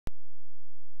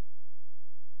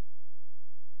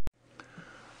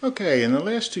Okay, in the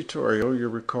last tutorial you'll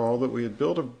recall that we had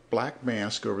built a black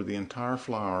mask over the entire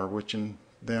flower, which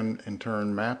then in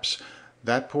turn maps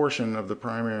that portion of the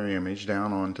primary image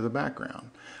down onto the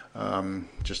background.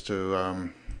 Just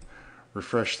to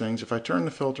refresh things, if I turn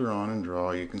the filter on and draw,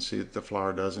 you can see that the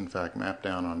flower does in fact map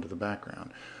down onto the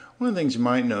background. One of the things you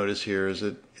might notice here is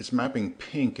that it's mapping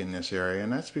pink in this area,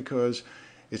 and that's because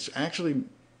it actually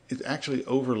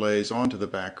overlays onto the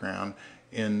background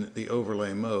in the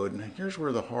overlay mode. And here's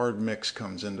where the hard mix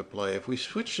comes into play. If we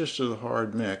switch just to the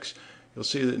hard mix, you'll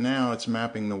see that now it's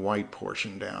mapping the white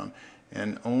portion down,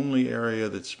 and only area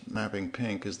that's mapping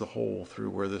pink is the hole through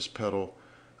where this petal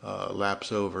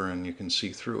laps over, and you can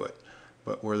see through it.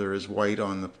 But where there is white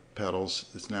on the petals,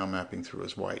 it's now mapping through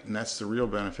as white. And that's the real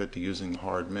benefit to using the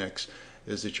hard mix,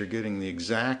 is that you're getting the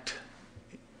exact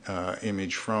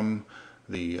image from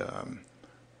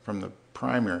the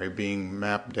primary being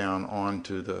mapped down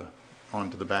onto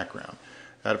the background.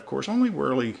 That of course only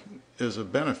really is a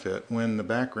benefit when the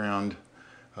background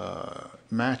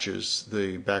matches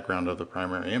the background of the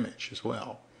primary image as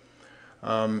well.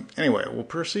 Anyway, we'll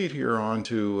proceed here on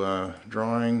to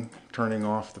drawing, turning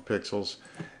off the pixels,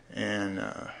 and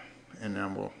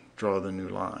then we'll draw the new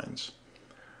lines.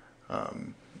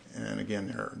 And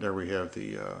again, there we have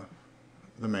the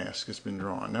mask has been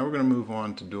drawn. Now we're going to move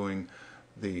on to doing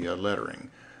the lettering.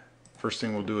 First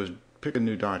thing we'll do is pick a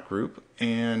new dot group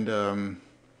and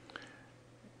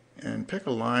pick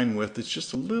a line width that's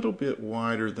just a little bit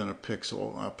wider than a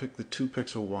pixel. I'll pick the 2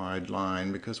 pixel wide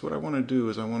line, because what I want to do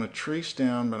is I want to trace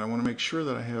down, but I want to make sure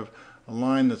that I have a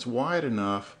line that's wide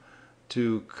enough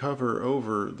to cover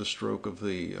over the stroke of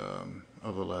the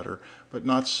letter, but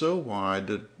not so wide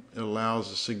that it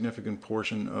allows a significant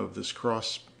portion of this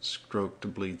cross stroke to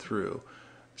bleed through.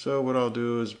 So what I'll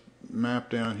do is map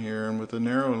down here, and with a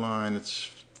narrow line it's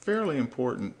fairly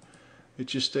important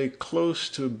that you stay close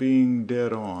to being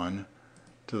dead on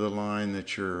to the line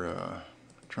that you're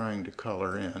trying to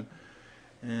color in,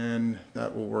 and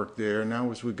that will work there.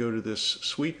 Now as we go to this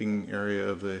sweeping area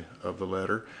of the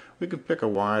letter, we can pick a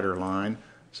wider line.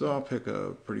 So I'll pick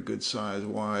a pretty good size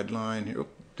wide line here.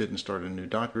 Didn't start a new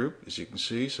dot group, as you can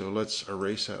see, so let's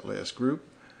erase that last group,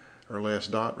 or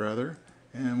last dot rather,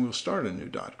 and we'll start a new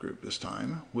dot group this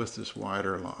time with this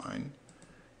wider line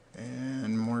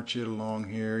and march it along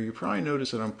here. You probably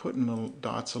notice that I'm putting the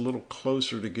dots a little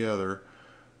closer together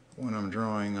when I'm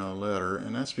drawing a letter,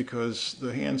 and that's because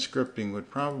the hand scripting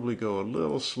would probably go a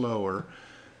little slower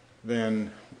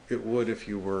than it would if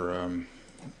you were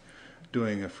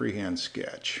doing a freehand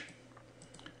sketch.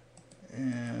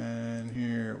 And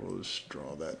here we'll just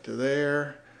draw that to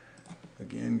there.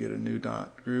 Again, get a new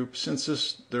dot group.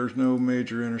 Since there's no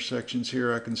major intersections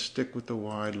here, I can stick with the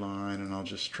wide line, and I'll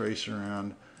just trace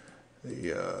around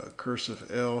the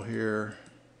cursive L here,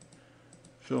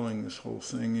 filling this whole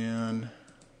thing in,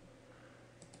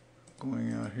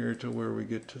 going out here to where we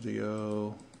get to the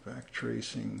O, back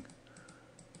tracing,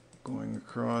 going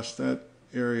across. That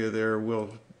area there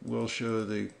will show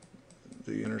the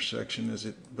intersection,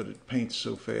 but it paints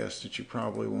so fast that you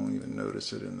probably won't even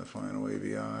notice it in the final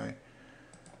AVI.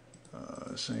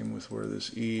 Same with where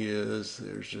this E is.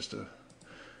 There's just a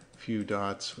few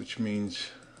dots, which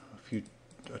means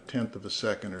a tenth of a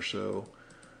second or so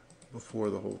before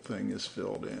the whole thing is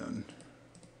filled in.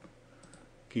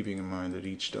 Keeping in mind that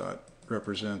each dot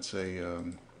represents a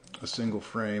single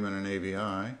frame in an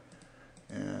AVI,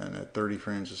 and at 30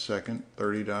 frames a second,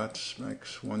 30 dots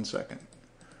makes 1 second.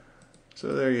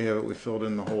 So there you have it. We filled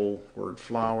in the whole word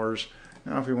flowers.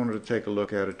 Now if we wanted to take a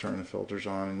look at it, turn the filters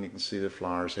on, and you can see that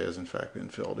flowers has in fact been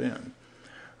filled in.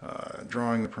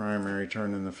 Drawing the primary,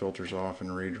 turning the filters off,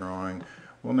 and redrawing.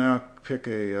 We'll now pick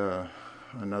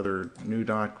another new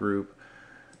dot group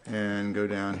and go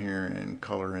down here and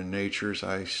color in natures.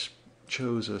 I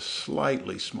chose a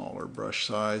slightly smaller brush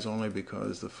size only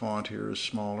because the font here is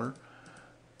smaller,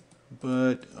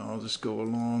 but I'll just go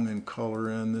along and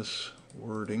color in this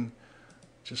wording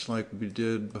just like we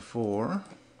did before.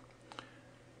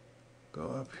 Go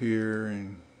up here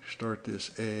and start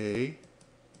this A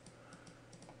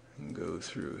and go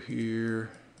through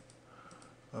here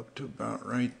up to about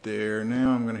right there.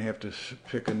 Now I'm going to have to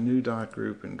pick a new dot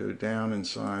group and go down in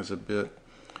size a bit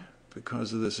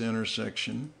because of this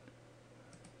intersection.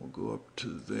 We'll go up to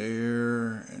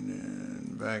there and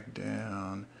then back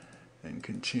down and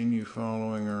continue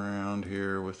following around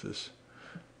here with this.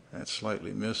 That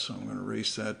slightly missed, so I'm going to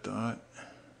erase that dot.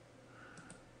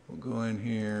 We'll go in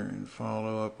here and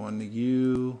follow up on the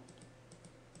U.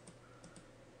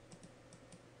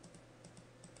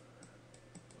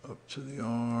 Up to the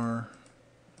R,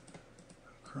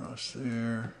 across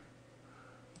there,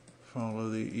 follow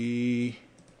the E,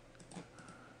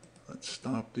 Let's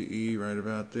stop the E right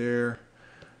about there.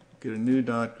 Get a new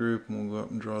dot group and we'll go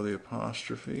up and draw the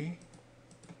apostrophe.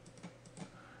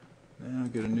 Now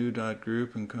get a new dot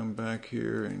group and come back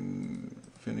here and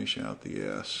finish out the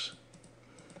S.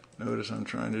 Notice I'm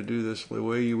trying to do this the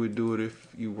way you would do it if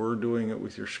you were doing it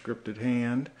with your scripted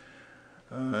hand.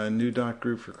 A new dot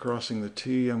group for crossing the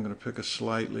T. I'm going to pick a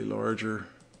slightly larger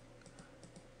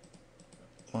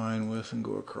line width and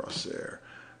go across there.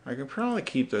 I can probably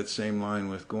keep that same line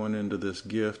width going into this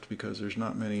gift because there's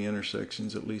not many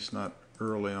intersections, at least not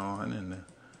early on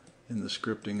in the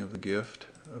scripting of the gift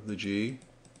of the G.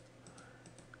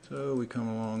 So we come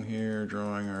along here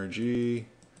drawing our G,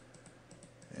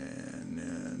 and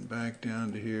then back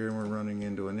down to here, and we're running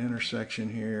into an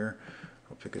intersection here.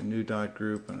 I'll pick a new dot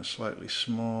group and a slightly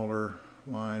smaller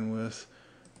line width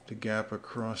to gap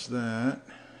across that,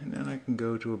 and then I can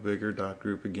go to a bigger dot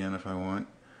group again if I want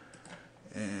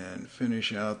and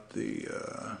finish out the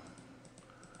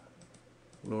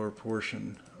lower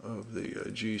portion of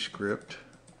the G script.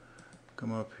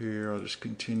 Come up here, I'll just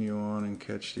continue on and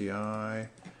catch the I.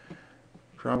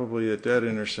 Probably at that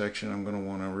intersection I'm going to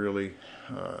want a really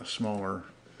smaller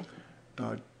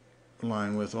dot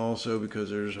line width also, because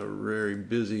there's a very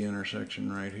busy intersection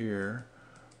right here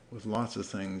with lots of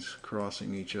things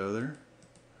crossing each other.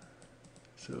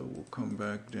 So we'll come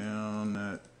back down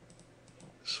that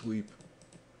sweep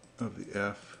of the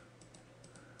F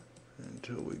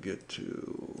until we get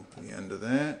to the end of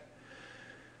that.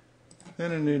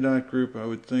 Then a new dot group. I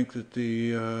would think that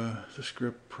the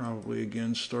script probably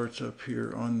again starts up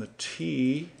here on the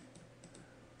T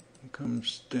and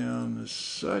comes down as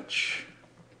such,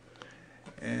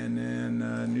 and then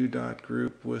a new dot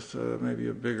group with maybe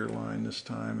a bigger line this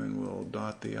time, and we'll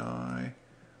dot the I,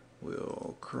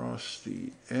 we'll cross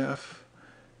the F,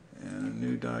 and a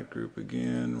new dot group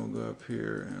again. We'll go up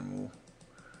here and we'll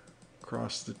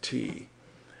cross the T.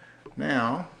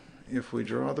 Now if we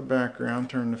draw the background,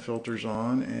 turn the filters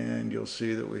on, and you'll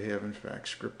see that we have in fact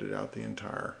scripted out the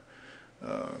entire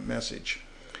message.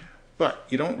 But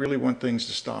you don't really want things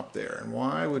to stop there. And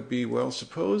why would be, well,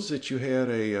 suppose that you had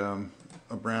a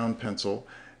brown pencil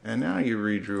and now you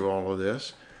redrew all of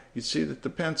this. You'd see that the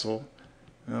pencil,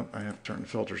 well, I have to turn the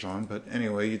filters on, but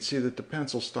anyway, you'd see that the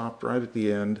pencil stopped right at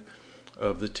the end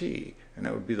of the T, and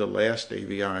that would be the last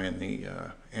AVI in the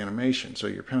animation, so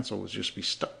your pencil would just be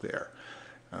stuck there.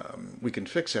 We can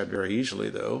fix that very easily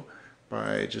though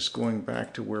by just going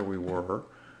back to where we were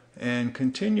and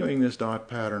continuing this dot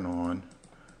pattern on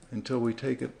until we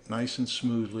take it nice and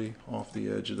smoothly off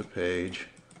the edge of the page,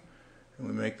 and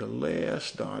we make the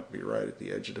last dot be right at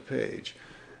the edge of the page.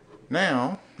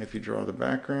 Now if you draw the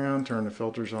background, turn the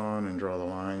filters on, and draw the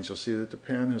lines, you'll see that the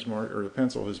pen has marked, or the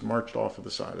pencil has marched off of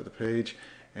the side of the page,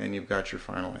 and you've got your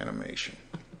final animation.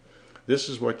 This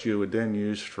is what you would then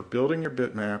use for building your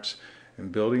bitmaps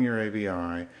and building your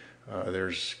AVI.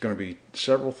 There's going to be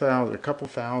several thousand, a couple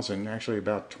thousand, actually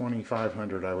about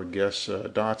 2,500 I would guess,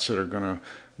 dots that are going to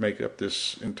make up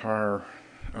this entire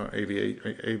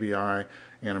AVI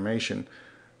animation,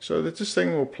 so that this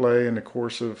thing will play in the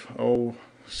course of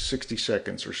 60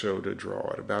 seconds or so to draw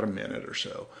it, about a minute or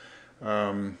so.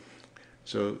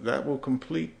 So that will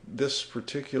complete this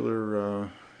particular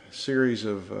series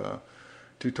of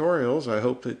tutorials. I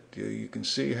hope that you can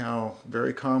see how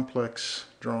very complex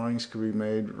drawings can be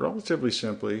made relatively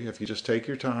simply if you just take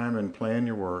your time and plan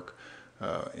your work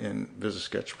in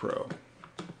VisiSketchPro.